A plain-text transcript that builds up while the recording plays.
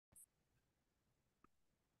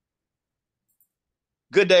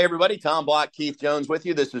Good day, everybody. Tom Block, Keith Jones with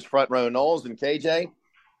you. This is Front Row Noles and KJ.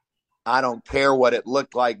 I don't care what it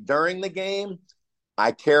looked like during the game.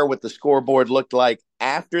 I care what the scoreboard looked like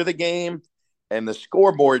after the game. And the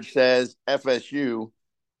scoreboard says FSU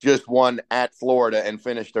just won at Florida and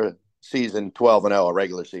finished their season 12-0, a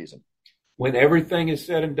regular season. When everything is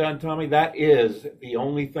said and done, Tommy, that is the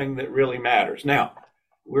only thing that really matters. Now,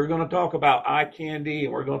 we're going to talk about eye candy,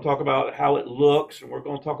 and we're going to talk about how it looks, and we're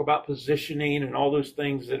going to talk about positioning and all those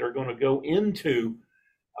things that are going to go into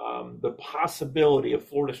the possibility of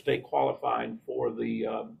Florida State qualifying for the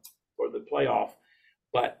playoff.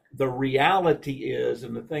 But the reality is,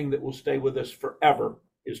 and the thing that will stay with us forever,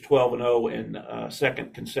 is 12-0 and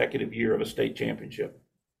second consecutive year of a state championship.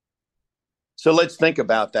 So let's think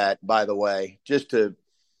about that, by the way,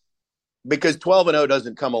 because 12-0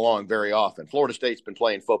 doesn't come along very often. Florida State's been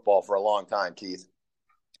playing football for a long time, Keith,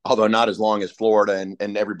 although not as long as Florida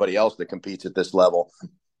and everybody else that competes at this level.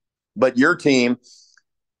 But your team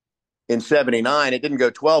in 79, it didn't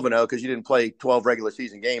go 12-0 because you didn't play 12 regular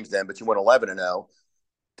season games then, but you went 11-0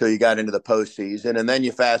 till you got into the postseason. And then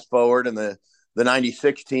you fast forward, and the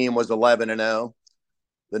 96 team was 11-0.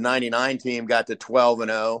 The 99 team got to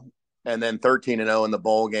 12-0 and then 13-0 in the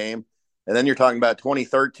bowl game. And then you're talking about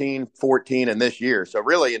 2013, 14, and this year. So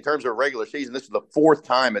really, in terms of regular season, this is the fourth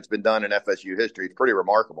time it's been done in FSU history. It's pretty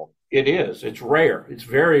remarkable. It is. It's rare. It's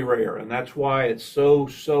very rare. And that's why it's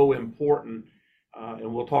so important.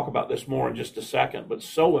 And we'll talk about this more in just a second, but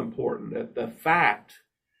so important that the fact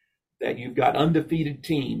that you've got undefeated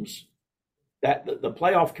teams, that the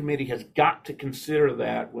playoff committee has got to consider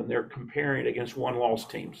that when they're comparing against one-loss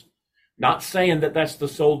teams. Not saying that that's the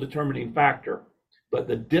sole determining factor, but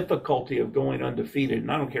the difficulty of going undefeated, and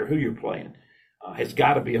I don't care who you're playing, has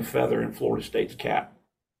got to be a feather in Florida State's cap.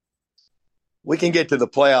 We can get to the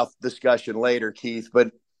playoff discussion later, Keith,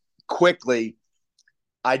 but quickly,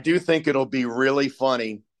 I do think it'll be really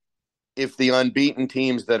funny if the unbeaten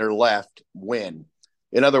teams that are left win.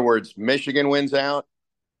 In other words, Michigan wins out,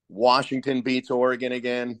 Washington beats Oregon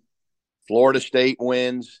again, Florida State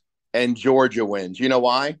wins, and Georgia wins. You know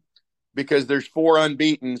why? Because there's four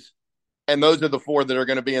unbeatens, and those are the four that are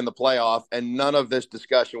going to be in the playoff, and none of this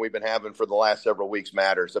discussion we've been having for the last several weeks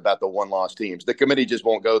matters about the one-loss teams. The committee just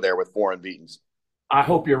won't go there with four unbeatens. I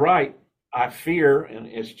hope you're right. I fear, and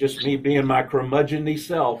it's just me being my curmudgeon-y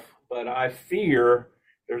self, but I fear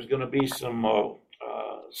there's going to be some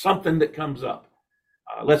something that comes up.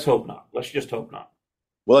 Let's hope not. Let's just hope not.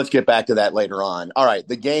 Well, let's get back to that later on. All right,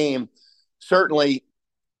 the game, certainly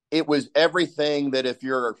it was everything that if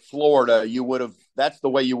you're Florida, that's the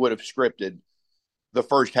way you would have scripted the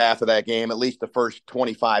first half of that game, at least the first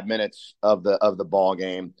 25 minutes of the ball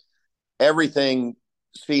game. Everything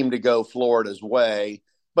seemed to go Florida's way,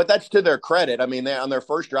 but that's to their credit. I mean, on their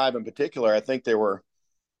first drive in particular, I think they were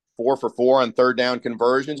 4 for 4 on third down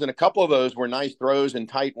conversions, and a couple of those were nice throws in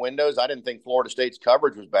tight windows. I didn't think Florida State's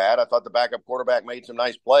coverage was bad. I thought the backup quarterback made some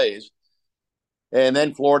nice plays. And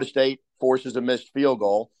then Florida State forces a missed field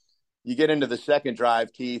goal. You get into the second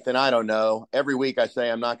drive, Keith, and I don't know. Every week I say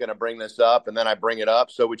I'm not going to bring this up, and then I bring it up.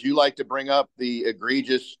 So would you like to bring up the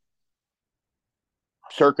egregious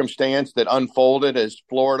circumstance that unfolded as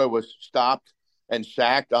Florida was stopped and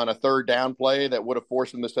sacked on a third down play that would have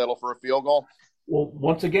forced them to settle for a field goal? Well,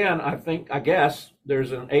 once again, I guess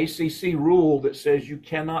there's an ACC rule that says you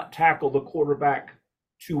cannot tackle the quarterback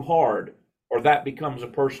too hard, or that becomes a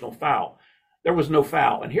personal foul. There was no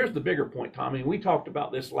foul. And here's the bigger point, Tommy. We talked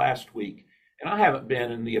about this last week, and I haven't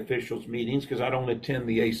been in the officials' meetings because I don't attend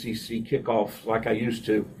the ACC kickoffs like I used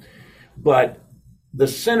to. But the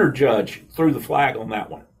center judge threw the flag on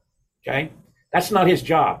that one, okay? That's not his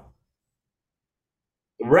job.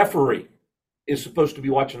 The referee is supposed to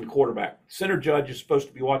be watching the quarterback. Center judge is supposed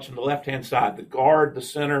to be watching the left-hand side, the guard, the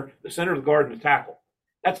center of the guard, and the tackle.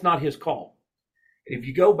 That's not his call. If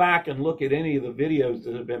you go back and look at any of the videos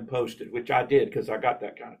that have been posted, which I did because I got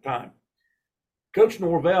that kind of time, Coach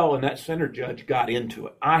Norvell and that center judge got into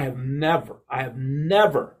it. I have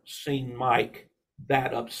never seen Mike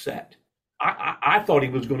that upset. I thought he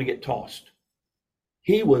was going to get tossed.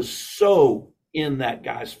 He was so in that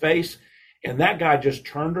guy's face, and that guy just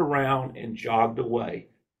turned around and jogged away.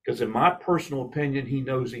 Because in my personal opinion, he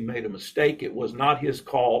knows he made a mistake. It was not his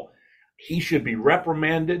call. He should be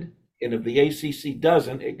reprimanded. And if the ACC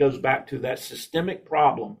doesn't, it goes back to that systemic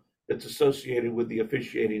problem that's associated with the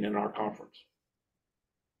officiating in our conference.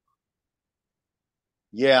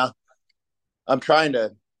 Yeah, I'm trying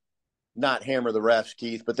to not hammer the refs,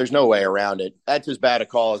 Keith, but there's no way around it. That's as bad a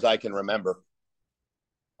call as I can remember.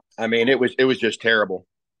 I mean, it was just terrible.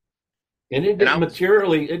 And it And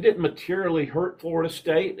didn't materially hurt Florida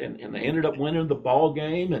State, and they ended up winning the ball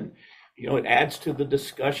game, and it adds to the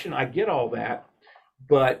discussion. I get all that,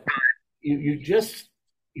 but you just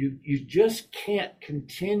can't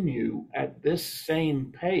continue at this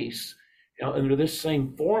same pace, under this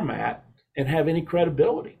same format, and have any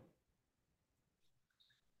credibility.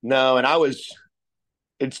 no, and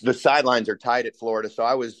it's the sidelines are tight at Florida. So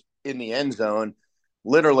I was in the end zone.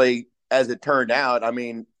 Literally, as it turned out, I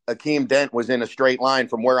mean, Akeem Dent was in a straight line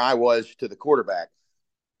from where I was to the quarterback.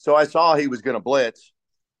 So I saw he was going to blitz.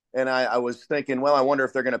 And I was thinking, well, I wonder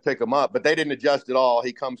if they're going to pick him up. But they didn't adjust at all.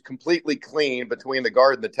 He comes completely clean between the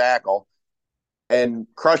guard and the tackle and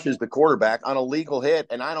crushes the quarterback on a legal hit.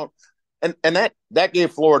 And I don't and that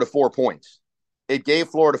gave Florida 4 points. It gave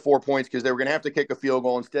Florida 4 points because they were going to have to kick a field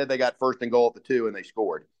goal. Instead, they got first and goal at the 2 and they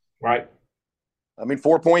scored. Right. I mean,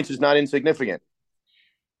 4 points is not insignificant.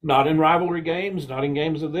 Not in rivalry games, not in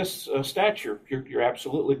games of this stature. You're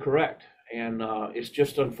absolutely correct. And it's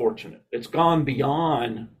just unfortunate. It's gone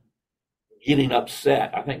beyond getting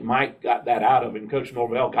upset. I think Mike got that out of him. Coach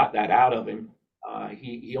Norvell got that out of him.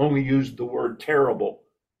 He only used the word terrible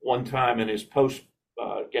one time in his post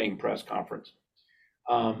game press conference.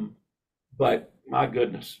 But my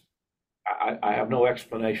goodness, I have no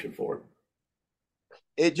explanation for it.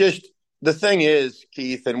 It just, the thing is,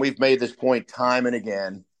 Keith, and we've made this point time and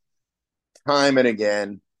again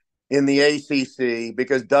in the ACC,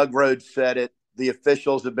 because Doug Rhodes said it, the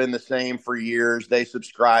officials have been the same for years. They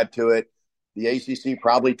subscribe to it. The ACC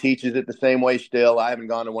probably teaches it the same way still. I haven't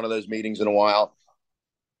gone to one of those meetings in a while.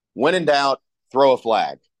 When in doubt, throw a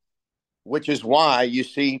flag, which is why you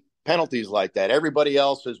see penalties like that. Everybody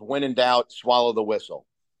else is when in doubt, swallow the whistle.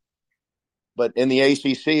 But in the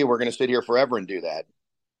ACC, we're going to sit here forever and do that.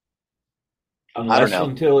 Unless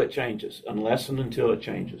and until it changes. Unless and until it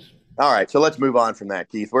changes. All right, so let's move on from that,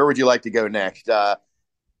 Keith. Where would you like to go next?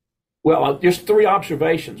 Well, just three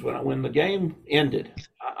observations. When the game ended,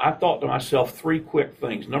 I thought to myself three quick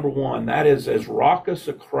things. Number one, that is as raucous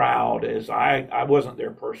a crowd as I wasn't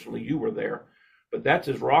there personally. You were there. But that's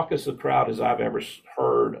as raucous a crowd as I've ever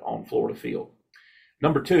heard on Florida Field.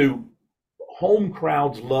 Number two, home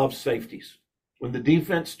crowds love safeties. When the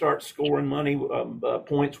defense starts scoring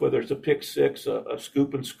points, whether it's a pick six, a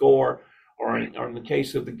scoop and score, or in the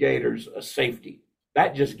case of the Gators, a safety,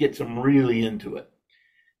 that just gets them really into it.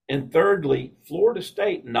 And thirdly, Florida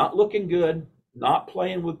State not looking good, not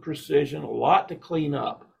playing with precision, a lot to clean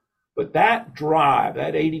up. But that drive,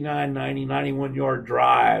 that 89, 90, 91-yard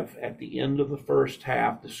drive at the end of the first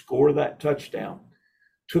half to score that touchdown,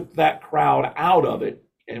 took that crowd out of it,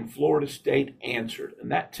 and Florida State answered.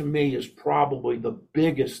 And that, to me, is probably the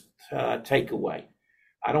biggest takeaway.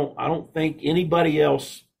 I don't think anybody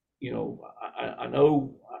else, I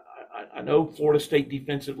know Florida State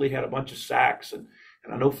defensively had a bunch of sacks, and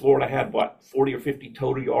I know Florida had, 40 or 50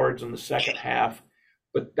 total yards in the second half.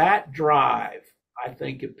 But that drive, I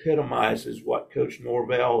think, epitomizes what Coach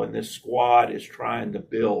Norvell and this squad is trying to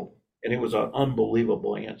build. And it was an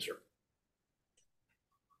unbelievable answer.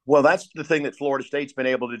 Well, that's the thing that Florida State's been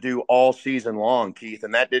able to do all season long, Keith,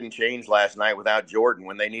 and that didn't change last night without Jordan.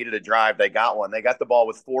 When they needed a drive, they got one. They got the ball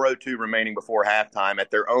with 4:02 remaining before halftime at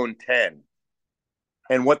their own 10.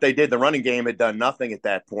 And what they did, the running game had done nothing at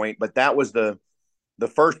that point, but that was the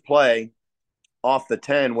first play off the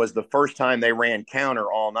 10 was the first time they ran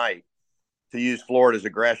counter all night to use Florida's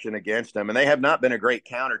aggression against them. And they have not been a great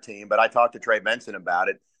counter team, but I talked to Trey Benson about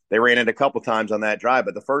it. They ran it a couple times on that drive,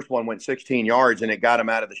 but the first one went 16 yards and it got them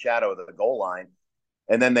out of the shadow of the goal line.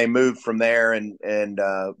 And then they moved from there and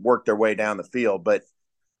worked their way down the field. But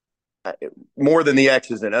more than the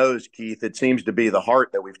X's and O's, Keith, it seems to be the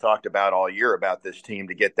heart that we've talked about all year about this team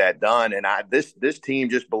to get that done. And this team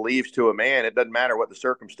just believes to a man, it doesn't matter what the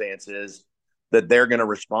circumstance is, that they're going to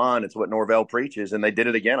respond. It's what Norvell preaches, and they did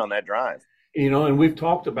it again on that drive. And we've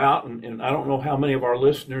talked about, and I don't know how many of our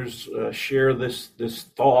listeners share this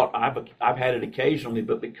thought. I've had it occasionally,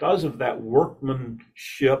 but because of that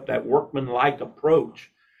workmanship, that workmanlike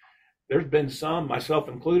approach, there's been some, myself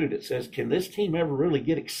included, it says, can this team ever really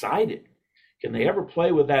get excited? Can they ever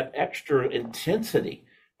play with that extra intensity?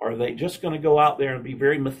 Or are they just going to go out there and be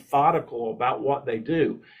very methodical about what they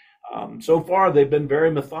do? So far, they've been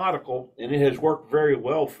very methodical, and it has worked very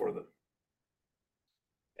well for them.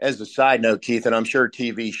 As a side note, Keith, and I'm sure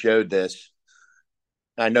TV showed this,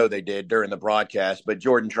 I know they did during the broadcast, but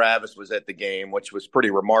Jordan Travis was at the game, which was pretty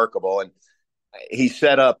remarkable. And he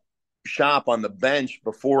set up shop on the bench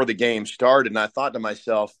before the game started. And I thought to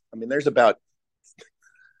myself, I mean, there's about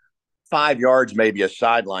 5 yards, maybe a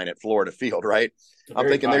sideline at Florida Field, right? I'm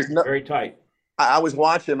thinking very tight. I was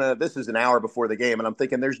watching. This is an hour before the game, and I'm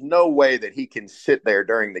thinking there's no way that he can sit there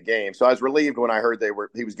during the game. So I was relieved when I heard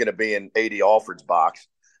he was going to be in AD Alford's box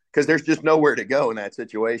because there's just nowhere to go in that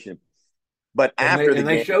situation. But And they after the and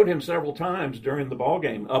they game, showed him several times during the ball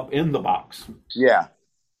game up in the box. yeah,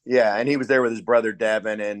 yeah, and he was there with his brother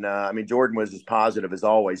Devin, and I mean Jordan was as positive as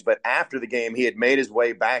always. But after the game, he had made his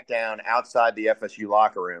way back down outside the FSU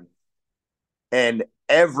locker room, and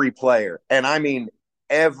every player, and I mean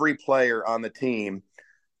every player on the team,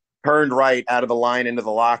 turned right out of the line into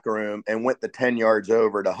the locker room and went the 10 yards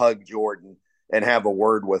over to hug Jordan and have a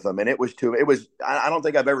word with him. And I don't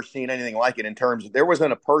think I've ever seen anything like it in terms of, there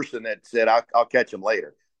wasn't a person that said, I'll catch him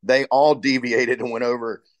later. They all deviated and went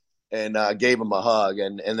over and gave him a hug.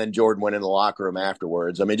 And then Jordan went in the locker room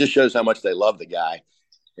afterwards. I mean, it just shows how much they love the guy.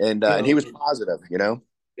 And he was positive, you know?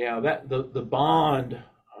 Yeah, that the bond.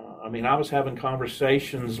 I mean, I was having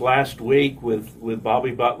conversations last week with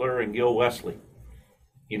Bobby Butler and Gil Wesley.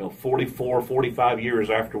 44, 45 years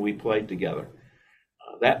after we played together.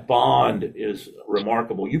 That bond is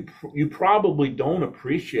remarkable. You probably don't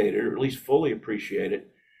appreciate it, or at least fully appreciate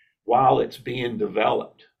it, while it's being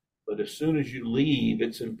developed. But as soon as you leave,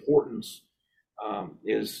 its importance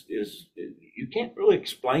is you can't really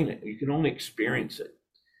explain it. You can only experience it.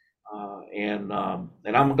 And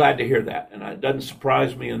I'm glad to hear that. And it doesn't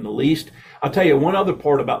surprise me in the least. I'll tell you one other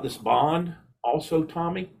part about this bond, also,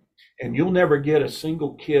 Tommy, and you'll never get a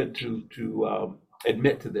single kid to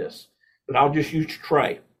admit to this, but I'll just use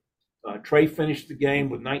Trey. Trey finished the game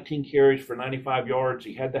with 19 carries for 95 yards.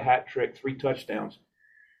 He had the hat trick, 3 touchdowns.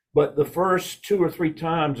 But the first 2 or 3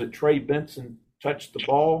 times that Trey Benson touched the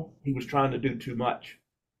ball, he was trying to do too much.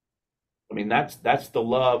 I mean, that's the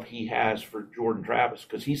love he has for Jordan Travis,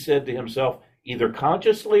 because he said to himself, either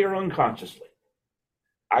consciously or unconsciously,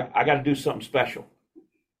 I got to do something special.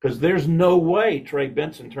 Because there's no way Trey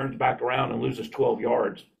Benson turns back around and loses 12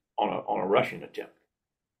 yards on a rushing attempt.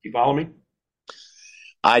 You follow me?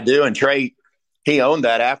 I do. And Trey, he owned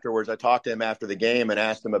that afterwards. I talked to him after the game and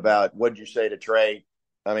asked him about what'd you say to Trey?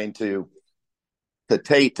 I mean, to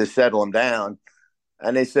Tate to settle him down.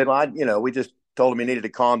 And they said, well, we just told him he needed to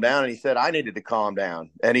calm down. And he said, I needed to calm down.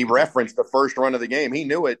 And he referenced the first run of the game. He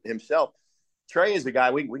knew it himself. Trey is a guy,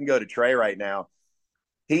 we can go to Trey right now.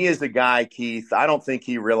 He is the guy, Keith. I don't think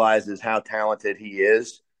he realizes how talented he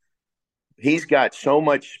is. He's got so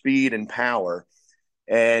much speed and power,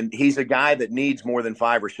 and he's a guy that needs more than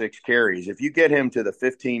 5 or 6 carries. If you get him to the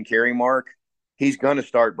 15 carry mark, he's going to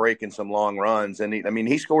start breaking some long runs. And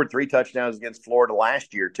he scored 3 touchdowns against Florida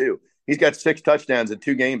last year too. He's got 6 touchdowns in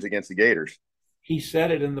 2 games against the Gators. He said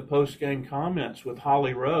it in the post-game comments with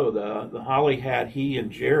Holly Rowe. The Holly had he and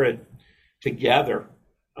Jared together,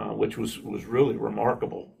 which was really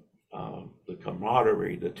remarkable. The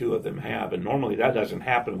camaraderie the two of them have, and normally that doesn't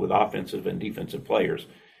happen with offensive and defensive players.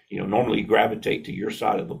 Normally you gravitate to your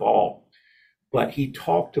side of the ball. But he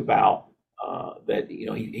talked about that.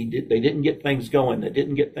 They didn't get things going.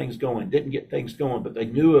 But they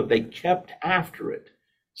knew if they kept after it,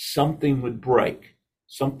 something would break,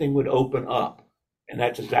 something would open up, and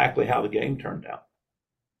that's exactly how the game turned out.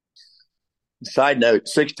 Side note,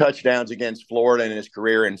 6 touchdowns against Florida in his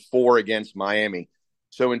career and 4 against Miami.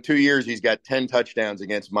 So in 2 years, he's got 10 touchdowns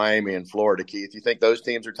against Miami and Florida, Keith. You think those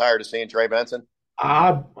teams are tired of seeing Trey Benson?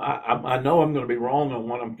 I know I'm going to be wrong on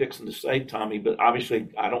what I'm fixing to say, Tommy, but obviously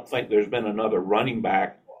I don't think there's been another running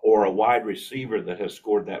back or a wide receiver that has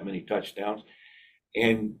scored that many touchdowns.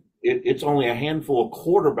 And it's only a handful of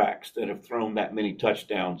quarterbacks that have thrown that many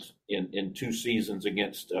touchdowns in 2 seasons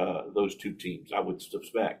against those 2 teams, I would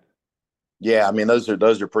suspect. Yeah, I mean, those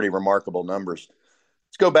are pretty remarkable numbers.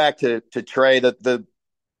 Let's go back to Trey.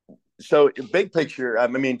 So big picture,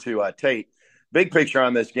 to Tate, big picture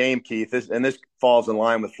on this game, Keith, this falls in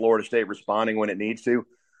line with Florida State responding when it needs to.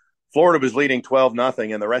 Florida was leading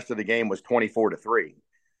 12-0, and the rest of the game was 24-3.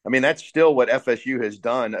 I mean, that's still what FSU has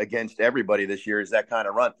done against everybody this year, is that kind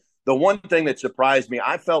of run. The one thing that surprised me,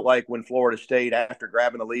 I felt like when Florida State, after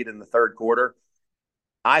grabbing the lead in the third quarter,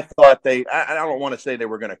 I thought I don't want to say they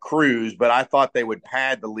were going to cruise, but I thought they would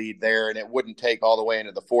pad the lead there and it wouldn't take all the way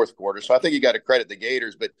into the fourth quarter. So I think you got to credit the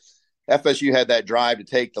Gators, but FSU had that drive to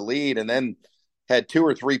take the lead and then had 2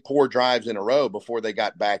 or 3 poor drives in a row before they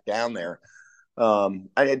got back down there.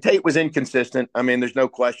 Tate was inconsistent. I mean, there's no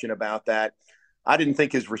question about that. I didn't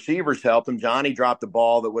think his receivers helped him. Johnny dropped the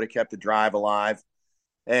ball that would have kept the drive alive.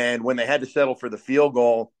 And when they had to settle for the field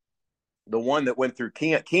goal, the one that went through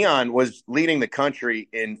Keon was leading the country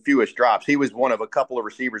in fewest drops. He was one of a couple of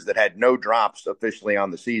receivers that had no drops officially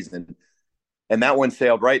on the season. And that one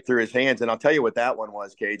sailed right through his hands. And I'll tell you what that one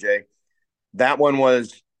was, KJ. That one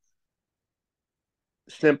was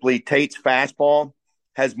simply Tate's fastball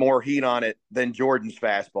has more heat on it than Jordan's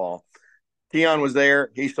fastball. Keon was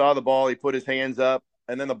there. He saw the ball. He put his hands up,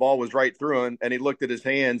 and then the ball was right through him, and he looked at his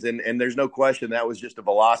hands, and there's no question that was just a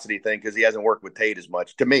velocity thing because he hasn't worked with Tate as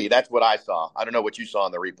much. To me, that's what I saw. I don't know what you saw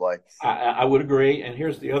in the replay. I would agree. And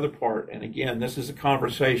here's the other part. And again, this is a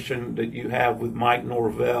conversation that you have with Mike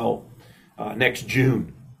Norvell next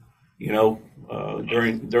June.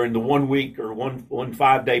 During the 1 week or one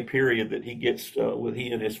 5 day period that he gets with he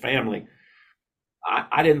and his family.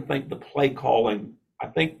 I didn't think the play calling. I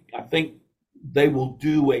think they will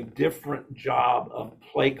do a different job of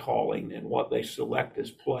play calling and what they select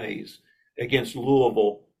as plays against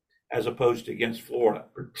Louisville as opposed to against Florida,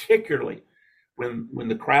 particularly when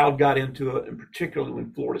the crowd got into it, and particularly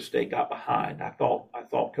when Florida State got behind. I thought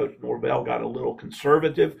Coach Norvell got a little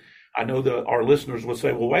conservative. I know that our listeners will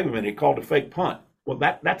say, "Well, wait a minute, he called a fake punt." Well,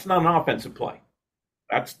 that's not an offensive play.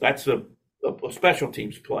 That's a special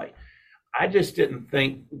teams play. I just didn't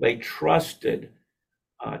think they trusted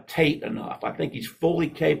Tate enough. I think he's fully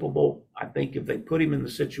capable. I think if they put him in the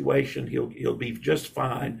situation, he'll be just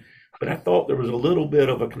fine. But I thought there was a little bit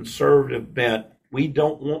of a conservative bent. We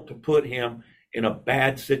don't want to put him in a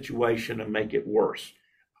bad situation and make it worse.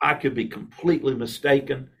 I could be completely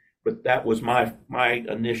mistaken, but that was my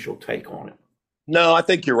initial take on it. No, I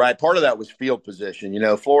think you're right. Part of that was field position.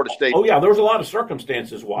 Florida State. Oh, yeah, there was a lot of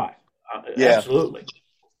circumstances why. Yeah. Absolutely.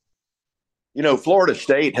 Florida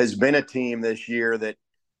State has been a team this year that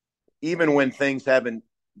even when things haven't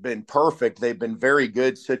been perfect, they've been very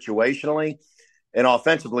good situationally. And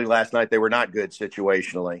offensively last night, they were not good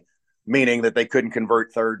situationally, meaning that they couldn't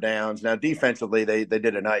convert third downs. Now, defensively, they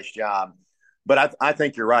did a nice job. But I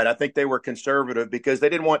think you're right. I think they were conservative because they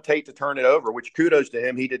didn't want Tate to turn it over, which kudos to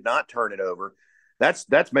him. He did not turn it over.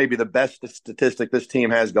 That's maybe the best statistic this team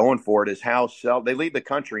has going for it is how they lead the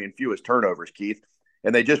country in fewest turnovers, Keith.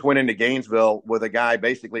 And they just went into Gainesville with a guy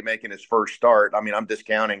basically making his first start. I mean, I'm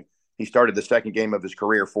discounting. He started the second game of his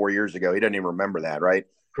career 4 years ago. He doesn't even remember that, right?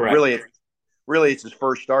 Correct. Really, it's his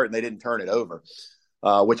first start, and they didn't turn it over,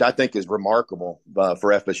 which I think is remarkable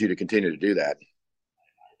for FSU to continue to do that.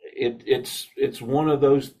 It's one of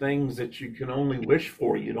those things that you can only wish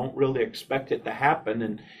for. You don't really expect it to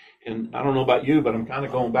happen. And I don't know about you, but I'm kind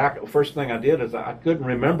of going back. The first thing I did is I couldn't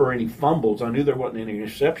remember any fumbles. I knew there wasn't any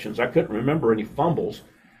interceptions. I couldn't remember any fumbles.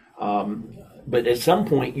 But at some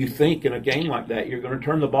point, you think in a game like that, you're going to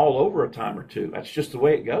turn the ball over a time or two. That's just the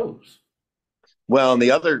way it goes. Well, and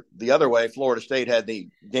the other way, Florida State had the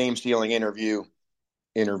game-stealing interception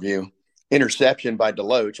by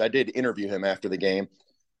Deloach. I did interview him after the game.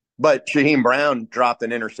 But Shaheem Brown dropped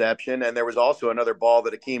an interception, and there was also another ball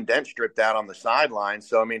that Akeem Dent stripped out on the sideline.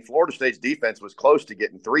 So, I mean, Florida State's defense was close to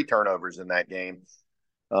getting 3 turnovers in that game,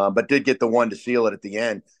 but did get the one to seal it at the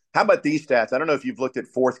end. How about these stats? I don't know if you've looked at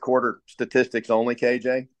fourth quarter statistics only,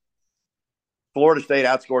 KJ. Florida State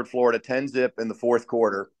outscored Florida 10-zip in the fourth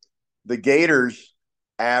quarter. The Gators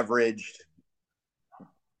averaged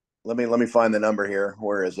 – let me find the number here.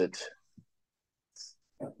 Where is it?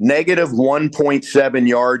 Negative 1.7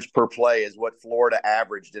 yards per play is what Florida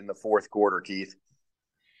averaged in the fourth quarter, Keith.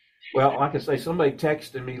 Well, like I say, somebody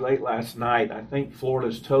texted me late last night. I think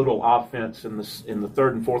Florida's total offense in the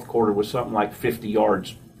third and fourth quarter was something like 50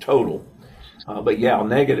 yards total. But, yeah,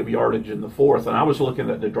 negative yardage in the fourth. And I was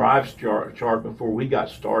looking at the drives chart before we got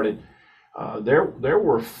started. There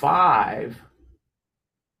were five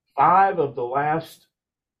of the last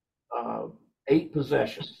 8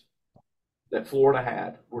 possessions that Florida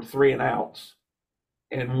had were 3 and outs.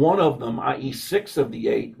 And one of them, i.e. 6 of the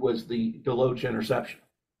 8, was the Deloach interception.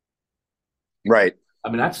 Right. I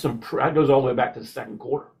mean, that goes all the way back to the second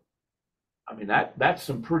quarter. I mean, that's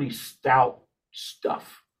some pretty stout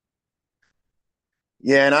stuff.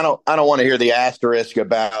 Yeah, and I don't want to hear the asterisk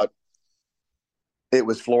about it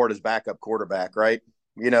was Florida's backup quarterback, right?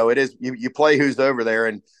 It is you play who's over there.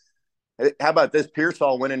 And how about this?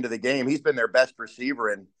 Pearsall went into the game. He's been their best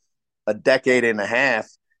receiver in a decade and a half.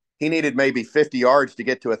 He needed maybe 50 yards to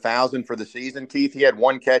get to 1,000 for the season, Keith. He had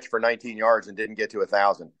 1 catch for 19 yards and didn't get to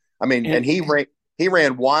 1,000. I mean, and he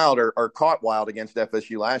ran wild or caught wild against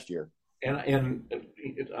FSU last year. And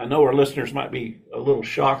I know our listeners might be a little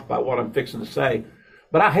shocked by what I'm fixing to say,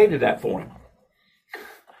 but I hated that for him.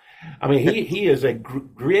 I mean, he is a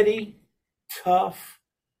gritty, tough.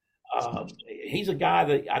 He's a guy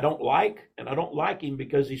that I don't like, and I don't like him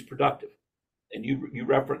because he's productive. And you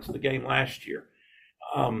referenced the game last year.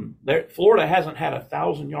 Florida hasn't had a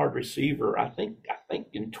 1,000-yard receiver, I think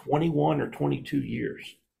in 21 or 22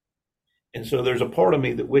 years. And so there's a part of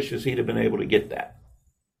me that wishes he'd have been able to get that.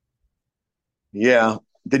 Yeah.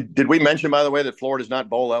 Did we mention, by the way, that Florida's not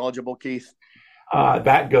bowl eligible, Keith?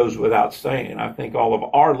 That goes without saying. I think all of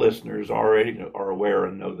our listeners already are aware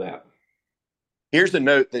and know that. Here's a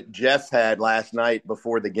note that Jeff had last night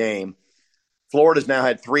before the game. Florida's now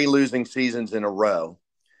had 3 losing seasons in a row.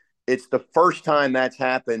 It's the first time that's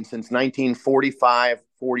happened since 1945,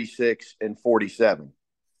 46, and 47.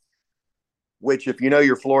 Which, if you know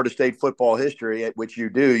your Florida State football history, which you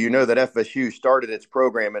do, you know that FSU started its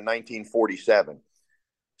program in 1947.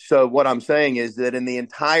 So what I'm saying is that in the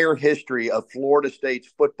entire history of Florida State's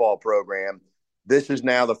football program, this is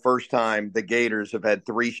now the first time the Gators have had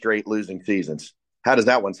 3 straight losing seasons. How does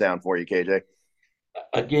that one sound for you, KJ?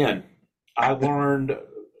 Again, I learned,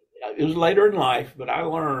 it was later in life, but I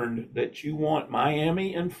learned that you want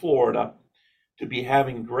Miami and Florida to be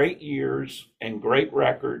having great years and great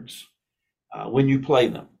records when you play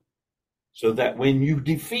them, so that when you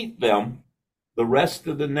defeat them, the rest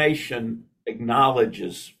of the nation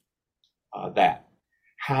acknowledges that.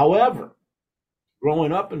 However,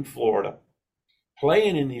 growing up in Florida,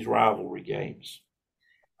 playing in these rivalry games,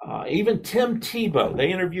 even Tim Tebow,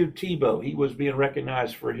 they interviewed Tebow. He was being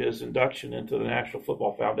recognized for his induction into the National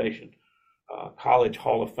Football Foundation College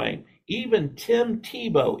Hall of Fame. Even Tim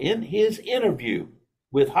Tebow, in his interview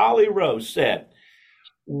with Holly Rose, said,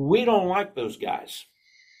 "We don't like those guys."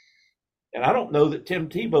 And I don't know that Tim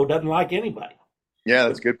Tebow doesn't like anybody. Yeah,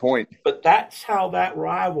 that's a good point. But that's how that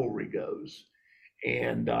rivalry goes.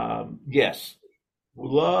 And yes, we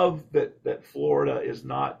love that Florida is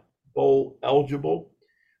not bowl eligible,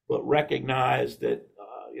 but recognize that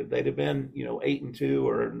if they'd have been, 8-2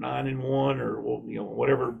 or 9-1 or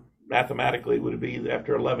whatever mathematically would be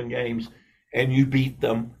after 11 games, and you beat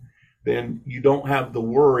them, then you don't have the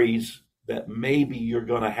worries that maybe you're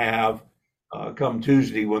going to have come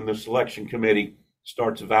Tuesday when the selection committee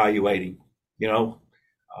starts evaluating.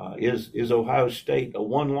 Is Ohio State, a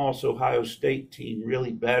one-loss Ohio State team,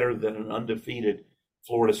 really better than an undefeated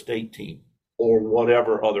Florida State team, or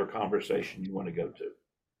whatever other conversation you want to go to?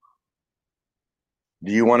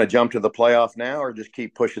 Do you want to jump to the playoff now, or just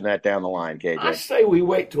keep pushing that down the line, KJ? I say we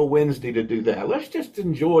wait till Wednesday to do that. Let's just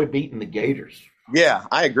enjoy beating the Gators. Yeah,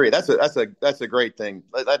 I agree. That's a great thing.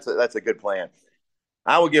 That's a good plan.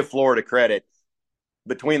 I will give Florida credit.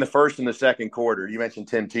 Between the first and the second quarter, you mentioned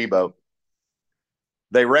Tim Tebow,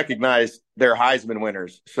 they recognized their Heisman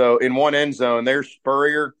winners. So in one end zone, there's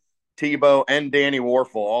Spurrier, Tebow, and Danny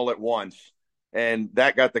Warfel all at once. And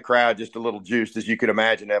that got the crowd just a little juiced, as you could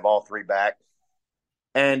imagine, to have all 3 back.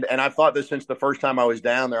 And I've thought this since the first time I was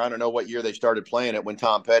down there. I don't know what year they started playing it when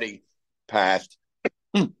Tom Petty passed.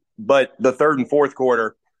 But the third and fourth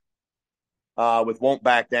quarter with Won't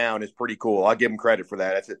Back Down is pretty cool. I'll give them credit for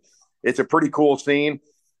that. It's a pretty cool scene.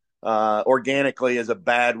 Organically is a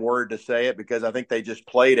bad word to say it, because I think they just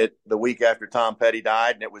played it the week after Tom Petty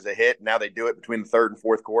died, and it was a hit. Now they do it between the third and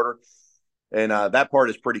fourth quarter. And that part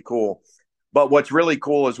is pretty cool. But what's really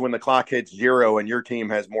cool is when the clock hits 0 and your team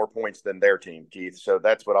has more points than their team, Keith. So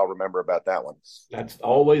that's what I'll remember about that one. That's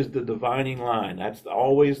always the divining line. That's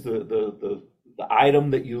always the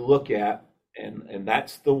item that you look at, and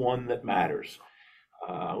that's the one that matters.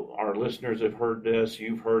 Our listeners have heard this.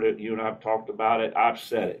 You've heard it. You and I've talked about it. I've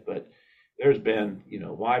said it. But there's been,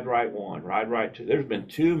 wide right 1, wide right 2. There's been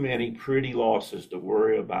too many pretty losses to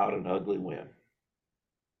worry about an ugly win.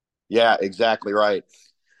 Yeah, exactly right.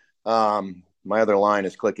 My other line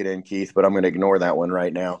is clicking in, Keith, but I'm going to ignore that one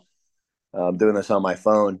right now. I'm doing this on my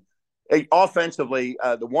phone. Hey, offensively,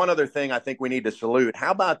 the one other thing I think we need to salute,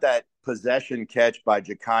 how about that possession catch by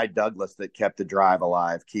Ja'Kai Douglas that kept the drive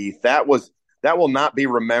alive, Keith? That will not be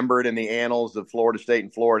remembered in the annals of Florida State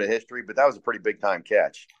and Florida history, but that was a pretty big-time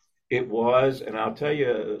catch. It was, and I'll tell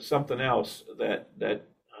you something else that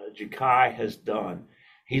Ja'Kai has done.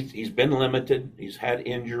 He's been limited. He's had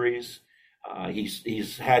injuries.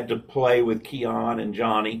 He's had to play with Keon and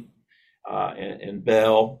Johnny and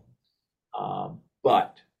Bell.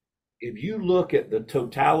 But if you look at the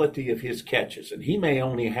totality of his catches, and he may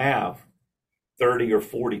only have 30 or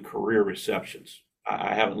 40 career receptions.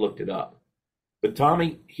 I haven't looked it up. But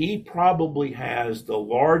Tommy, he probably has the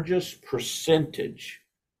largest percentage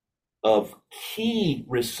of key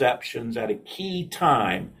receptions at a key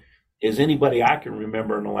time as anybody I can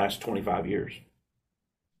remember in the last 25 years.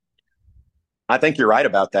 I think you're right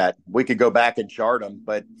about that. We could go back and chart them,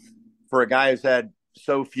 but for a guy who's had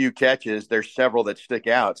so few catches, there's several that stick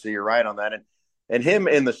out. So you're right on that. And him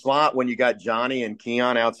in the slot when you got Johnny and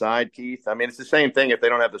Keon outside, Keith, I mean, it's the same thing if they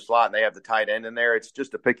don't have the slot and they have the tight end in there. It's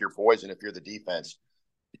just to pick your poison if you're the defense.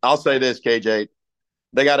 I'll say this, KJ,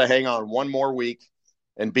 they got to hang on one more week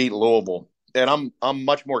and beat Louisville. And I'm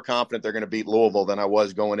much more confident they're going to beat Louisville than I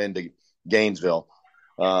was going into Gainesville.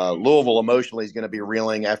 Louisville emotionally is going to be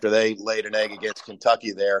reeling after they laid an egg against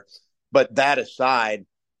Kentucky there. But that aside,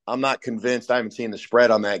 I'm not convinced. I haven't seen the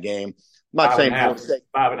spread on that game. I'm not Five and a saying half. Florida State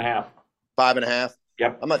 5.5. 5.5.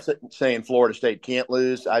 Yep. I'm not saying Florida State can't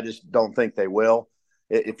lose. I just don't think they will.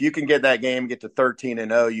 If you can get that game, get to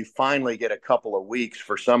 13-0, you finally get a couple of weeks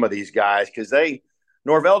for some of these guys because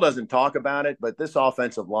Norvell doesn't talk about it, but this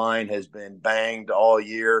offensive line has been banged all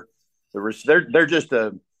year. They're just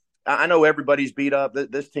I know everybody's beat up.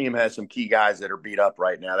 This team has some key guys that are beat up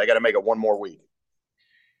right now. They got to make it one more week.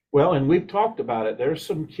 Well, and we've talked about it. There's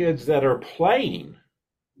some kids that are playing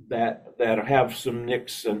that have some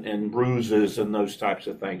nicks and bruises and those types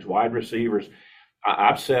of things. Wide receivers.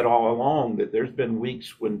 I've said all along that there's been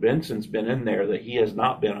weeks when Benson's been in there that he has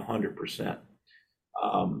not been 100%.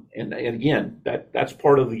 And again, that's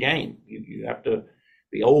part of the game. You have to,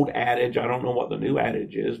 the old adage, I don't know what the new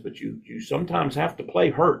adage is, but you sometimes have to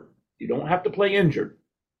play hurt. You don't have to play injured,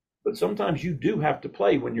 but sometimes you do have to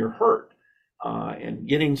play when you're hurt. And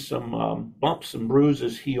getting some bumps and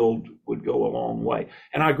bruises healed would go a long way.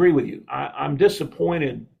 And I agree with you. I'm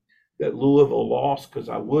disappointed that Louisville lost because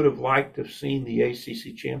I would have liked to have seen the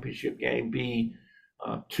ACC championship game be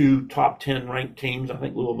two top 10 ranked teams. I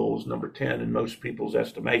think Louisville was number 10 in most people's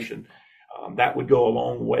estimation. That would go a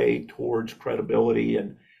long way towards credibility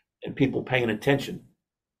and people paying attention.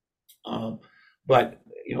 But,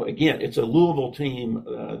 again, it's a Louisville team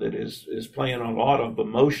that is playing a lot of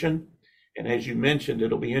emotion. And as you mentioned,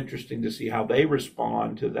 it'll be interesting to see how they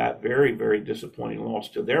respond to that very, very disappointing loss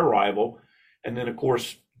to their rival. And then, of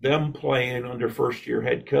course, them playing under first-year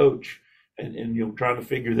head coach and trying to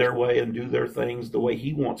figure their way and do their things the way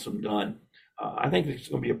he wants them done. I think it's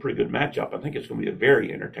going to be a pretty good matchup. I think it's going to be a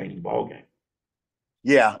very entertaining ball game.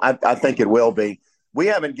 Yeah, I think it will be. We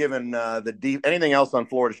haven't given anything else on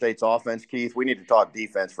Florida State's offense, Keith. We need to talk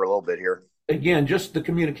defense for a little bit here. Again, just the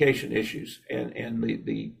communication issues and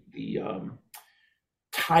the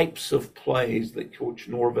types of plays that Coach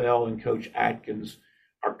Norvell and Coach Atkins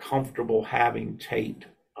are comfortable having Tate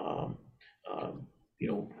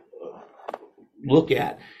look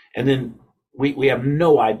at. And then we have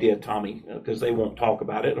no idea, Tommy, because they won't talk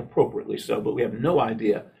about it appropriately so, but we have no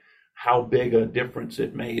idea how big a difference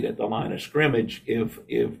it made at the line of scrimmage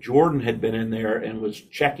if Jordan had been in there and was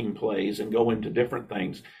checking plays and going to different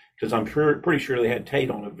things, because I'm pretty sure they had Tate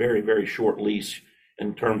on a very, very short leash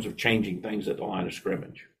in terms of changing things at the line of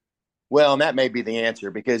scrimmage. Well, and that may be the answer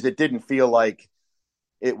because it didn't feel like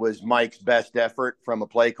it was Mike's best effort from a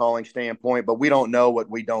play calling standpoint, but we don't know what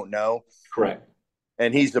we don't know. Correct.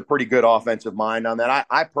 And he's a pretty good offensive mind on that.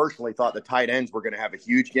 I personally thought the tight ends were going to have a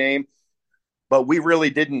huge game, but we really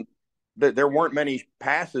didn't. There weren't many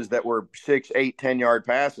passes that were 6, 8, 10-yard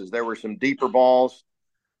passes. There were some deeper balls,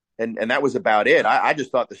 and that was about it. I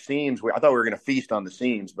just thought the seams, I thought we were going to feast on the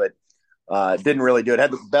seams, but didn't really do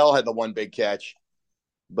it. Bell had the one big catch.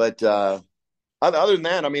 But other than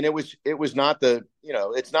that, I mean, it was not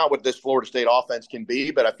it's not what this Florida State offense can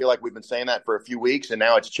be, but I feel like we've been saying that for a few weeks, and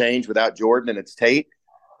now it's changed without Jordan and it's Tate.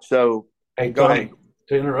 So, hey, go Tommy, ahead.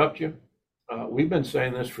 To interrupt you, we've been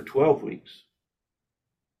saying this for 12 weeks.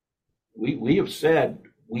 We have said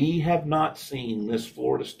we have not seen this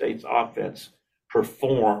Florida State's offense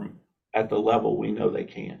perform at the level we know they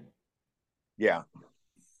can. Yeah.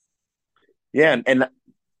 Yeah, and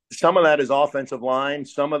some of that is offensive line.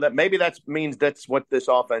 Some of that, maybe that means that's what this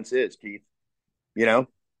offense is, Keith.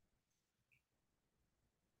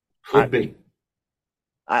 Could be.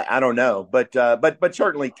 I don't know, but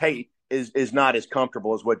certainly Tate is not as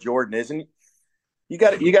comfortable as what Jordan is, and you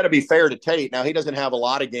got to be fair to Tate. Now he doesn't have a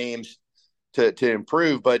lot of games to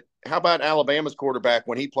improve, but how about Alabama's quarterback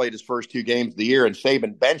when he played his first 2 games of the year and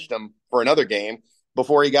Saban benched him for another game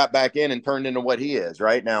before he got back in and turned into what he is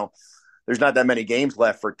right now? There's not that many games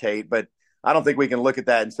left for Tate, but I don't think we can look at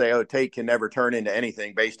that and say, oh, Tate can never turn into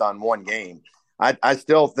anything based on one game. I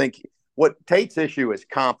still think what Tate's issue is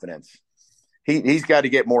confidence. He's got to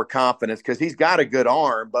get more confidence because he's got a good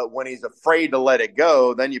arm, but when he's afraid to let it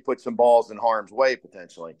go, then you put some balls in harm's way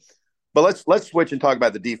potentially. But let's switch and talk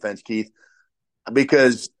about the defense, Keith,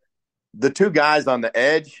 because the 2 guys on the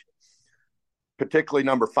edge, particularly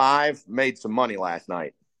number 5, made some money last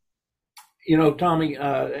night. Tommy,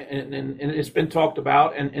 and it's been talked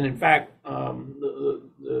about, and in fact,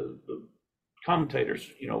 the commentators,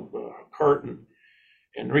 Kurt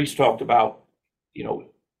and Reese talked about,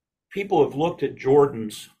 people have looked at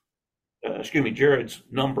Jared's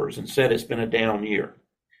numbers and said it's been a down year,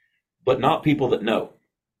 but not people that know.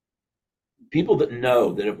 People that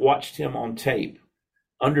know, that have watched him on tape,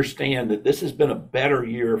 understand that this has been a better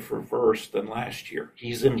year for Verse than last year.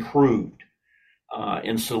 He's improved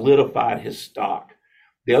and solidified his stock.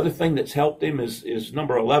 The other thing that's helped him is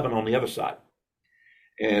number 11 on the other side.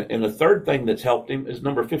 And the third thing that's helped him is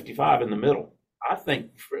number 55 in the middle. I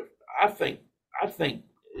think, I think, I think,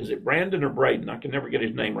 is it Brandon or Braden? I can never get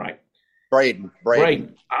his name right.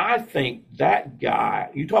 Braden. I think that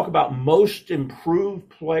guy, you talk about most improved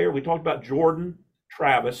player. We talked about Jordan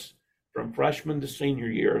Travis from freshman to senior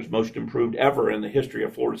year as most improved ever in the history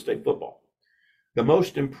of Florida State football. The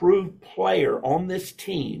most improved player on this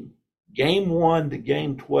team, game 1 to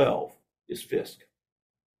game 12, is Fisk.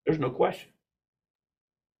 There's no question.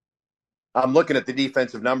 I'm looking at the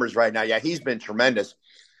defensive numbers right now. Yeah, he's been tremendous.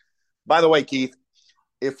 By the way, Keith,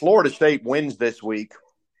 if Florida State wins this week,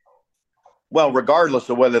 well, regardless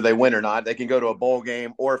of whether they win or not, they can go to a bowl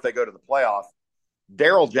game, or if they go to the playoff,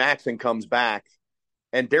 Darrell Jackson comes back.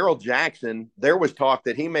 And Darrell Jackson, there was talk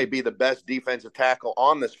that he may be the best defensive tackle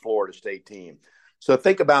on this Florida State team. So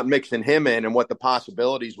think about mixing him in and what the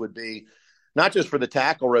possibilities would be, not just for the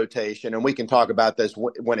tackle rotation, and we can talk about this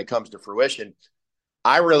when it comes to fruition.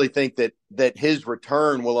 I really think that his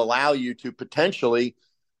return will allow you to potentially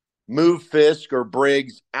move Fisk or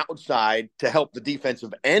Briggs outside to help the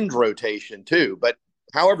defensive end rotation too. But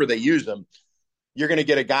however they use them, you're going to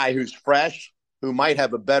get a guy who's fresh, who might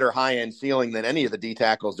have a better high-end ceiling than any of the D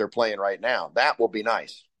tackles they're playing right now. That will be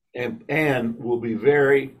nice. And will be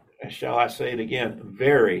very, shall I say it again,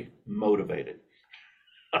 very motivated.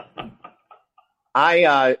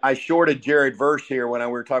 I shorted Jared Verse here when we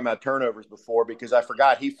were talking about turnovers before, because I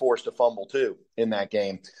forgot he forced a fumble too in that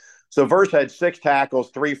game. So Verse had 6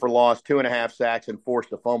 tackles, 3 for loss, 2.5 sacks, and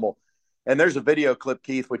forced a fumble. And there's a video clip,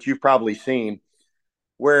 Keith, which you've probably seen,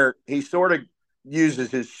 where he sort of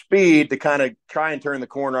uses his speed to kind of try and turn the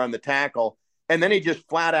corner on the tackle, and then he just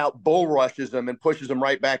flat out bull rushes him and pushes him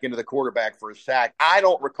right back into the quarterback for a sack. I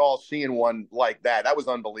don't recall seeing one like that. That was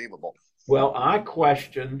unbelievable. Well, I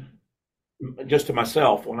questioned, just to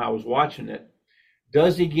myself when I was watching it,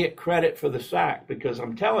 does he get credit for the sack? Because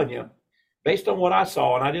I'm telling you, based on what I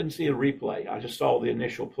saw, and I didn't see a replay, I just saw the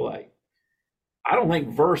initial play, I don't think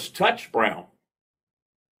Verse touched Brown.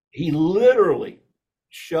 He literally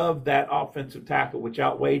shoved that offensive tackle, which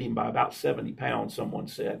outweighed him by about 70 pounds, someone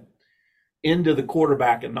said, into the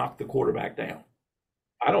quarterback and knocked the quarterback down.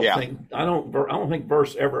 I don't think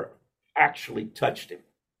Verse ever actually touched him.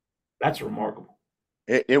 That's remarkable.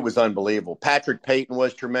 It was unbelievable. Patrick Payton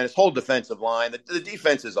was tremendous. Whole defensive line, the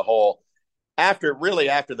defense as a whole. After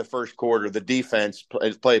the first quarter, the defense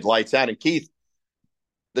played lights out. And Keith,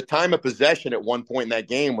 the time of possession at one point in that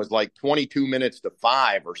game was like 22 minutes to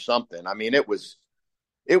 5 or something. I mean, it was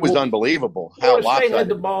unbelievable. Florida State had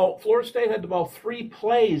the ball 3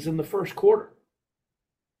 plays in the first quarter.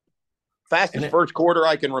 Fastest first quarter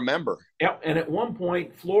I can remember. Yeah, and at one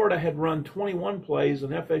point, Florida had run 21 plays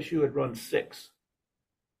and FSU had run 6.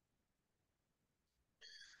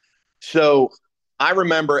 So I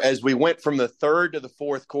remember as we went from the third to the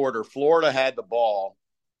fourth quarter, Florida had the ball.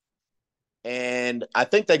 And I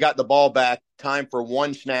think they got the ball back time for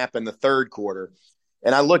one snap in the third quarter.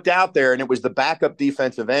 And I looked out there, and it was the backup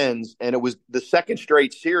defensive ends, and it was the second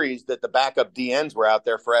straight series that the backup DNs were out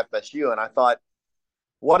there for FSU. And I thought,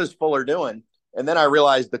 what is Fuller doing? And then I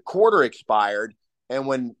realized the quarter expired, and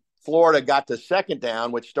when Florida got to second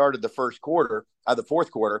down, which started the fourth quarter,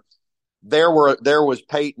 there was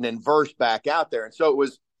Peyton and Verse back out there. And so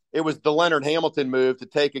it was the Leonard Hamilton move to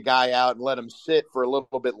take a guy out and let him sit for a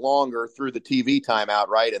little bit longer through the TV timeout,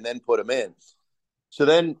 right, and then put him in. So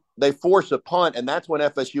then they force a punt, and that's when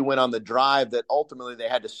FSU went on the drive that ultimately they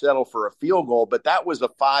had to settle for a field goal. But that was a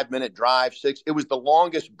 5-minute drive, 6. It was the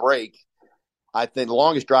longest break, I think, the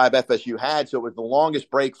longest drive FSU had, so it was the longest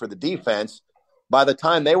break for the defense. By the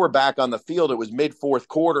time they were back on the field, it was mid-fourth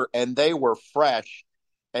quarter, and they were fresh,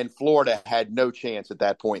 and Florida had no chance at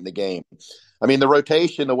that point in the game. I mean, the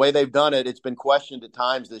rotation, the way they've done it, it's been questioned at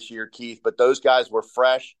times this year, Keith, but those guys were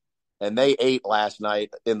fresh. And they ate last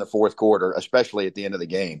night in the fourth quarter, especially at the end of the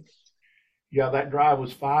game. Yeah, that drive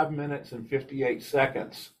was 5 minutes and 58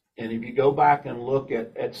 seconds. And if you go back and look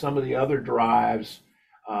at some of the other drives,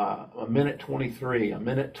 a minute 23, a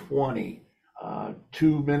minute 20,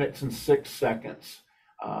 2 minutes and 6 seconds.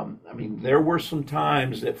 I mean, there were some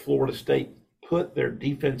times that Florida State put their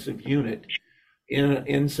defensive unit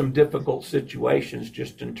in some difficult situations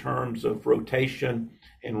just in terms of rotation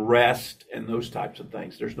and rest and those types of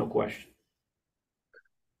things. There's no question.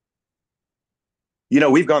 You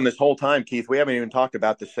know, we've gone this whole time, Keith. We haven't even talked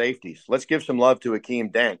about the safeties. Let's give some love to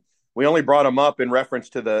Akeem Dent. We only brought him up in reference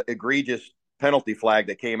to the egregious penalty flag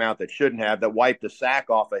that came out that shouldn't have, that wiped a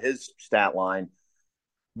sack off of his stat line.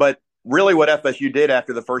 But really what FSU did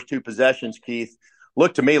after the first 2 possessions, Keith,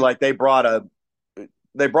 looked to me like they brought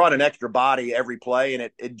they brought an extra body every play, and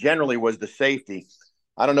it generally was the safety.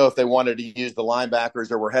 I don't know if they wanted to use the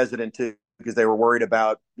linebackers or were hesitant to because they were worried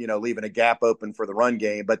about, leaving a gap open for the run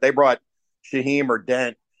game. But they brought Shaheem or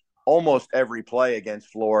Dent almost every play against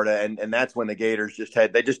Florida, and that's when the Gators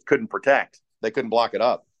they just couldn't protect. They couldn't block it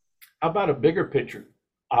up. How about a bigger picture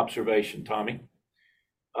observation, Tommy?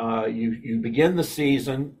 You begin the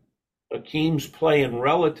season, Akeem's playing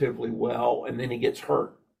relatively well, and then he gets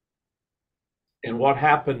hurt. And what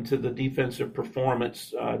happened to the defensive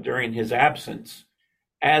performance during his absence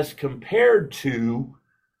as compared to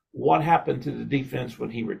what happened to the defense when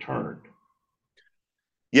he returned?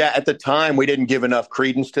 Yeah, at the time, we didn't give enough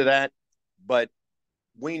credence to that, but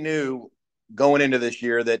we knew going into this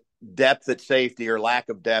year that depth at safety or lack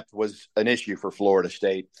of depth was an issue for Florida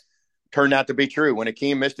State. Turned out to be true. When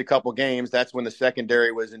Akeem missed a couple games, that's when the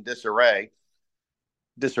secondary was in disarray.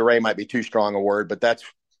 Disarray might be too strong a word, but that's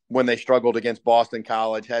when they struggled against Boston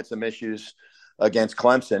College, had some issues against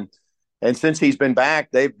Clemson. And since he's been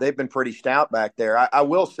back, they've been pretty stout back there. I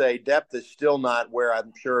will say depth is still not where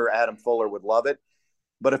I'm sure Adam Fuller would love it.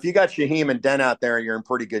 But if you got Shaheem and Dent out there, you're in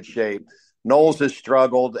pretty good shape. Noles has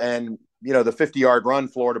struggled, and the 50-yard run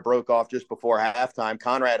Florida broke off just before halftime.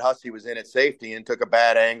 Conrad Hussey was in at safety and took a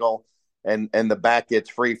bad angle, and the back gets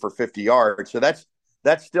free for 50 yards. So that's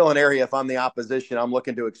still an area, if I'm the opposition, I'm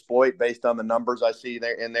looking to exploit based on the numbers I see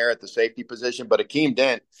there at the safety position. But Akeem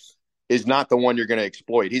Dent is not the one you're going to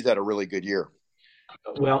exploit. He's had a really good year.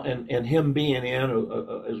 Well, and him being in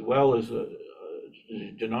as well as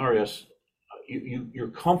Janarius, you're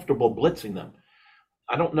comfortable blitzing them.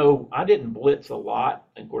 I don't know. I didn't blitz a lot.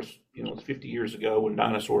 Of course, it's 50 years ago when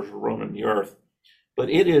dinosaurs were roaming the earth. But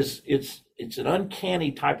it's an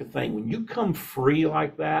uncanny type of thing. When you come free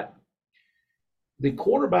like that, the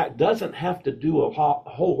quarterback doesn't have to do a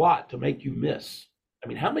whole lot to make you miss. I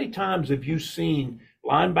mean, how many times have you seen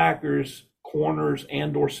linebackers, corners,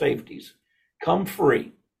 and or safeties come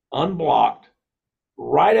free, unblocked,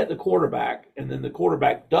 right at the quarterback, and then the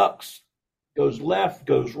quarterback ducks, goes left,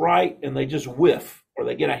 goes right, and they just whiff, or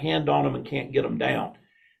they get a hand on them and can't get them down.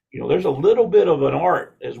 There's a little bit of an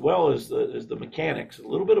art as well as the mechanics, a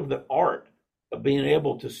little bit of the art of being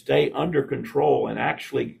able to stay under control and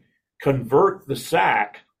actually convert the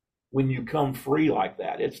sack when you come free like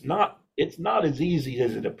that. It's not as easy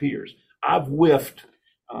as it appears. I've whiffed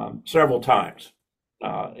several times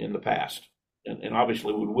in the past, and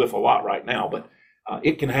obviously would whiff a lot right now, but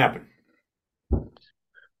it can happen.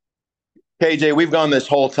 KJ, we've gone this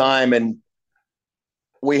whole time and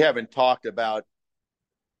we haven't talked about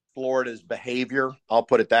Florida's behavior. I'll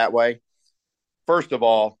put it that way. First of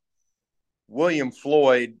all, William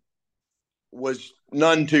Floyd was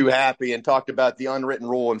none too happy and talked about the unwritten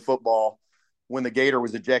rule in football when the Gator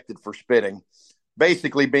was ejected for spitting.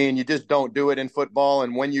 Basically being you just don't do it in football,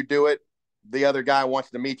 and when you do it, the other guy wants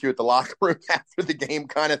to meet you at the locker room after the game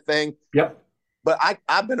kind of thing. Yep. But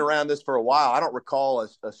I've been around this for a while. I don't recall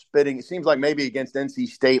a spitting. It seems like maybe against NC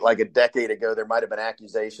State like a decade ago there might have been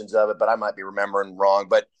accusations of it, but I might be remembering wrong.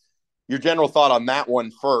 But your general thought on that one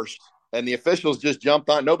first, and the officials just jumped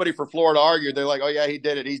on. Nobody for Florida argued. They're like, oh, yeah, he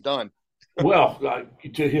did it. He's done. Well,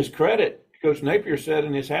 to his credit, Coach Napier said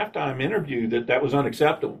in his halftime interview that was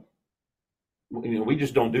unacceptable. We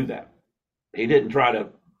just don't do that. He didn't try to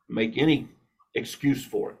make any excuse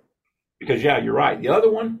for it because, yeah, you're right. The other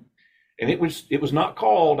one, and it was not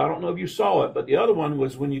called. I don't know if you saw it, but the other one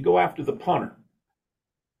was when you go after the punter,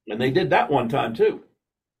 and they did that one time too.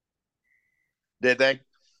 Did they?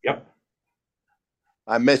 Yep.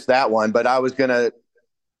 I missed that one, but I was going to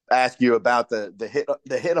ask you about the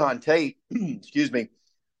hit on Tate. Excuse me,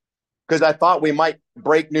 because I thought we might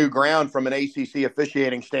break new ground from an ACC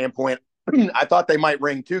officiating standpoint. I thought they might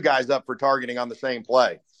ring two guys up for targeting on the same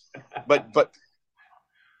play, but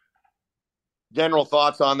general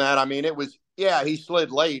thoughts on that. I mean, he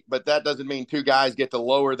slid late, but that doesn't mean two guys get to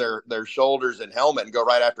lower their shoulders and helmet and go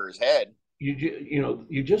right after his head.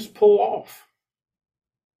 You just pull off.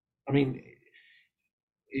 I mean,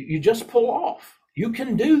 you just pull off. You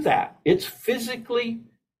can do that. It's physically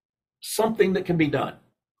something that can be done.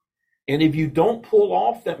 And if you don't pull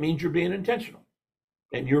off, that means you're being intentional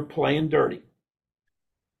and you're playing dirty.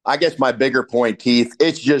 I guess my bigger point, Keith,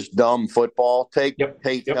 it's just dumb football. Take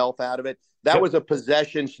Tate's health out of it. That was a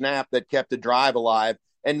possession snap that kept the drive alive.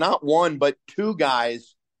 And not one, but two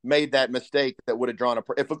guys made that mistake that would have drawn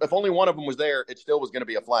if only one of them was there, it still was going to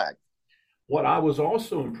be a flag. What I was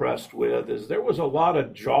also impressed with is there was a lot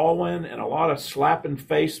of jawing and a lot of slapping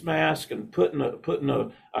face mask and putting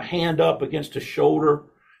a hand up against a shoulder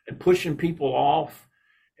and pushing people off.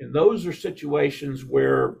 And those are situations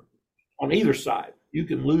where, on either side, you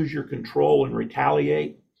can lose your control and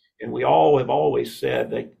retaliate. And we all have always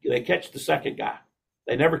said they catch the second guy.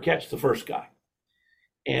 They never catch the first guy.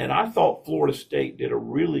 And I thought Florida State did a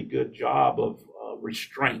really good job of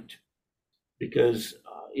restraint because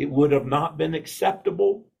it would have not been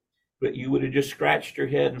acceptable, but you would have just scratched your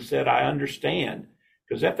head and said, I understand.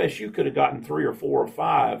 Because FSU could have gotten 3 or 4 or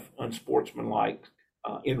 5 unsportsmanlike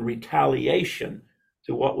in retaliation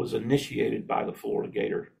to what was initiated by the Florida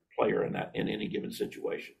Gator player in any given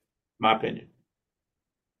situation. My opinion.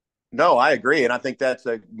 No, I agree. And I think that's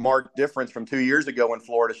a marked difference from 2 years ago when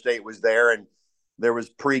Florida State was there and there was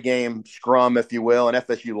pregame scrum, if you will, and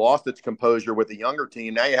FSU lost its composure with the younger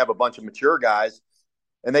team. Now you have a bunch of mature guys,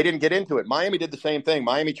 and they didn't get into it. Miami did the same thing.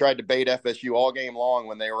 Miami tried to bait FSU all game long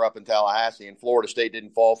when they were up in Tallahassee, and Florida State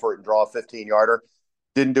didn't fall for it and draw a 15-yarder.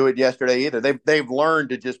 Didn't do it yesterday either. They've learned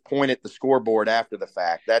to just point at the scoreboard after the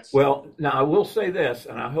fact. Well, now I will say this,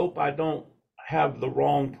 and I hope I don't have the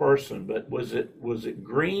wrong person, but was it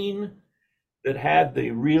Green that had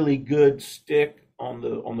the really good stick on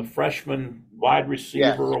the freshman wide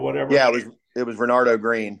receiver or whatever? Yeah, it was Renardo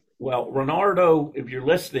Green. Well, Renardo, if you're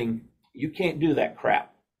listening, you can't do that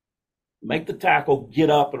crap. Make the tackle, get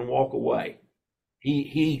up, and walk away.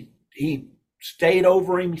 He stayed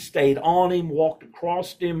over him, stayed on him, walked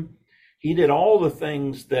across him. He did all the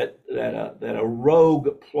things that a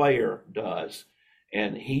rogue player does,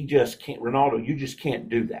 and he just can't. Ronaldo, you just can't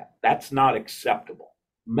do that. That's not acceptable.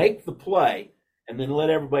 Make the play, and then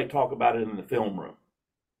let everybody talk about it in the film room.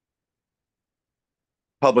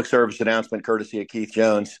 Public service announcement courtesy of Keith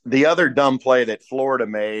Jones. The other dumb play that Florida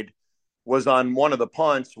made was on one of the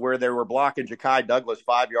punts where they were blocking Ja'Kai Douglas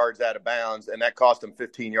 5 yards out of bounds, and that cost them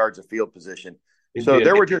 15 yards of field position.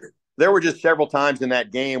 There were just several times in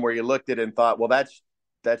that game where you looked at it and thought, well, that's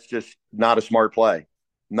just not a smart play.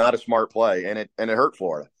 Not a smart play. And it hurt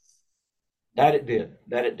Florida. That it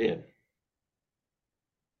did.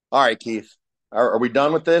 All right, Keith. Are we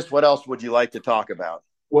done with this? What else would you like to talk about?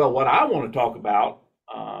 Well, what I want to talk about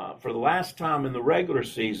for the last time in the regular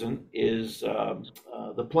season is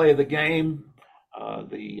the play of the game,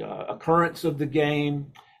 the occurrence of the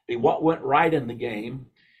game, what went right in the game.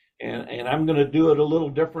 And I'm going to do it a little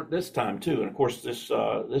different this time, too. And, of course, this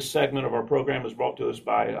segment of our program is brought to us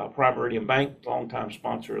by Prime Meridian Bank, longtime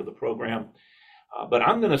sponsor of the program. But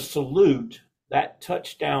I'm going to salute that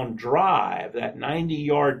touchdown drive, that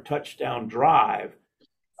 90-yard touchdown drive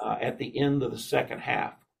at the end of the second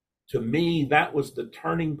half. To me, that was the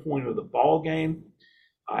turning point of the ball game.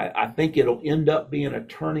 I think it'll end up being a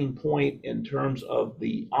turning point in terms of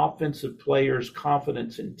the offensive players'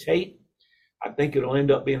 confidence in Tate. I think it'll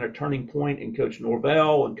end up being a turning point in Coach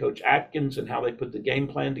Norvell and Coach Atkins and how they put the game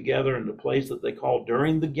plan together and the plays that they call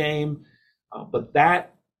during the game. But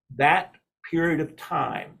that period of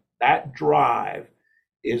time, that drive,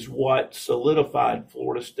 is what solidified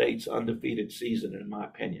Florida State's undefeated season, in my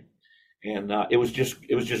opinion. And it was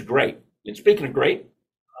just great. And speaking of great,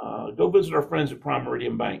 go visit our friends at Prime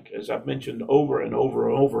Meridian Bank. As I've mentioned over and over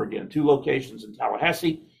and over again, 2 locations in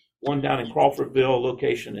Tallahassee, 1 down in Crawfordville,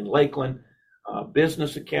 location in Lakeland.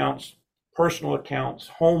 Business accounts, personal accounts,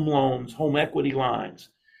 home loans, home equity lines.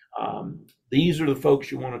 These are the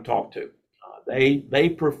folks you want to talk to. They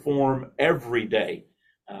perform every day.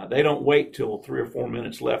 They don't wait till 3 or 4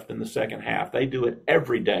 minutes left in the second half. They do it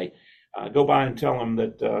every day. Go by and tell them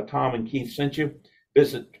that Tom and Keith sent you.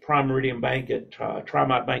 Visit Prime Meridian Bank at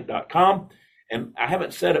trymybank.com. And I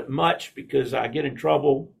haven't said it much because I get in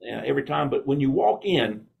trouble every time, but when you walk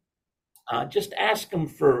in, just ask them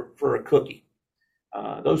for a cookie.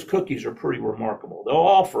 Those cookies are pretty remarkable. They'll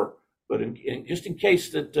offer, but just in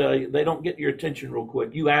case that they don't get your attention real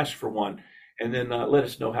quick, you ask for one, and then let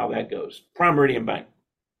us know how that goes. Prime Meridian Bank.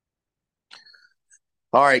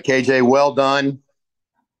 All right, KJ, well done.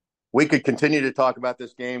 We could continue to talk about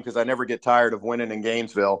this game because I never get tired of winning in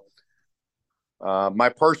Gainesville. My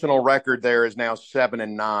personal record there is now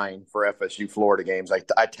 7-9 for FSU Florida games.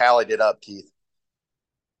 I tallied it up, Keith.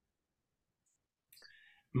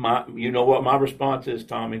 You know what my response is,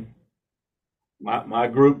 Tommy? My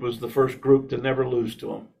group was the first group to never lose to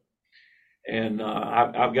them. And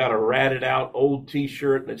I've got a ratted out old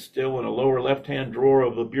T-shirt that's still in a lower left-hand drawer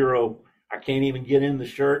of the bureau. I can't even get in the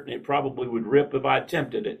shirt, and it probably would rip if I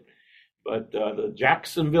attempted it. But the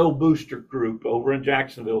Jacksonville Booster Group over in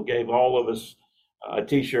Jacksonville gave all of us a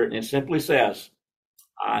T-shirt, and it simply says,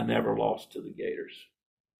 "I never lost to the Gators."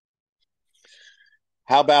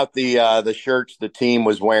 How about the shirts the team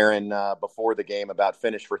was wearing before the game about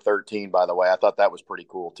finish for 13, by the way? I thought that was pretty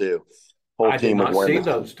cool, too. I did not see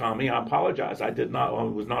those, Tommy. I apologize. I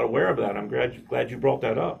was not aware of that. I'm glad you brought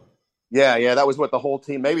that up. Yeah, that was what the whole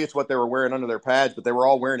team. Maybe it's what they were wearing under their pads, but they were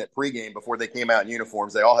all wearing it pregame before they came out in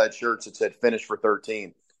uniforms. They all had shirts that said "Finish for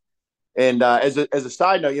 13." And as a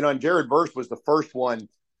side note, and Jared Verse was the first one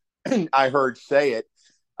I heard say it.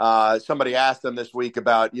 Somebody asked him this week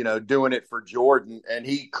about doing it for Jordan, and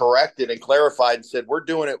he corrected and clarified and said, "We're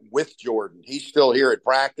doing it with Jordan. He's still here at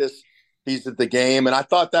practice. He's at the game." And I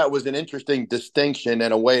thought that was an interesting distinction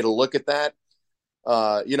and a way to look at that.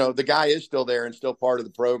 The guy is still there and still part of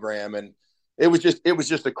the program, and it was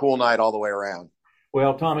just a cool night all the way around.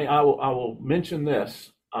 Well, Tommy, I will mention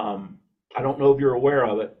this. I don't know if you're aware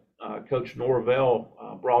of it. Coach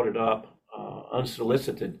Norvell brought it up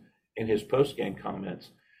unsolicited in his post game comments.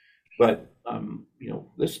 But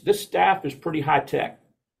this staff is pretty high tech.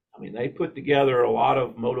 I mean, they put together a lot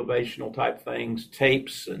of motivational type things,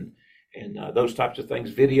 tapes and those types of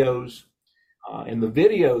things, videos. And the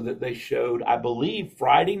video that they showed, I believe,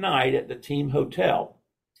 Friday night at the team hotel,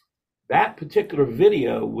 that particular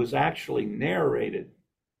video was actually narrated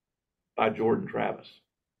by Jordan Travis.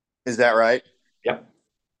 Is that right? Yep.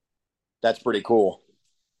 That's pretty cool.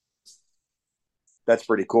 That's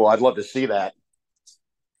pretty cool. I'd love to see that.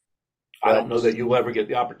 I don't know that you'll ever get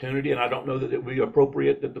the opportunity, and I don't know that it would be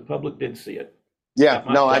appropriate that the public did see it. Yeah,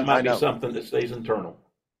 that might I be know. something that stays internal.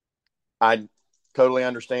 I totally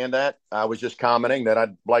understand that. I was just commenting that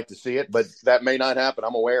I'd like to see it, but that may not happen.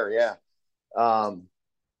 I'm aware. Yeah.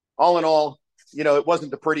 All in all, it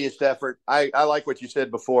wasn't the prettiest effort. I like what you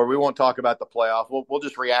said before. We won't talk about the playoff. We'll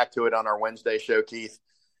just react to it on our Wednesday show, Keith.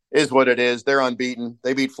 Is what it is. They're unbeaten.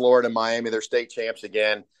 They beat Florida and Miami. They're state champs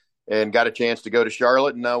again and got a chance to go to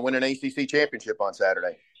Charlotte and win an ACC championship on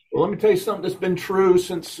Saturday. Well, let me tell you something that's been true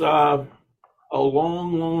since a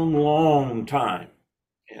long, long, long time.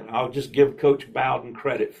 And I'll just give Coach Bowden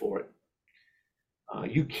credit for it.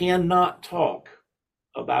 You cannot talk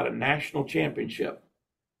about a national championship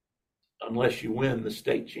unless you win the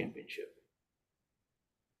state championship.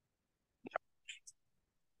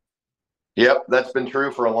 Yep, that's been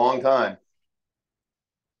true for a long time.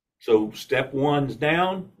 So step one's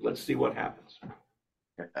down. Let's see what happens.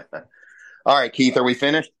 All right, Keith, are we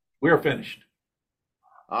finished? We're finished.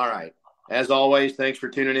 All right. As always, thanks for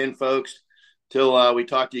tuning in, folks. Till we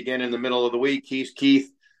talk to you again in the middle of the week. He's Keith.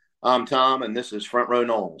 I'm Tom, and this is Front Row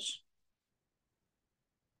Noles.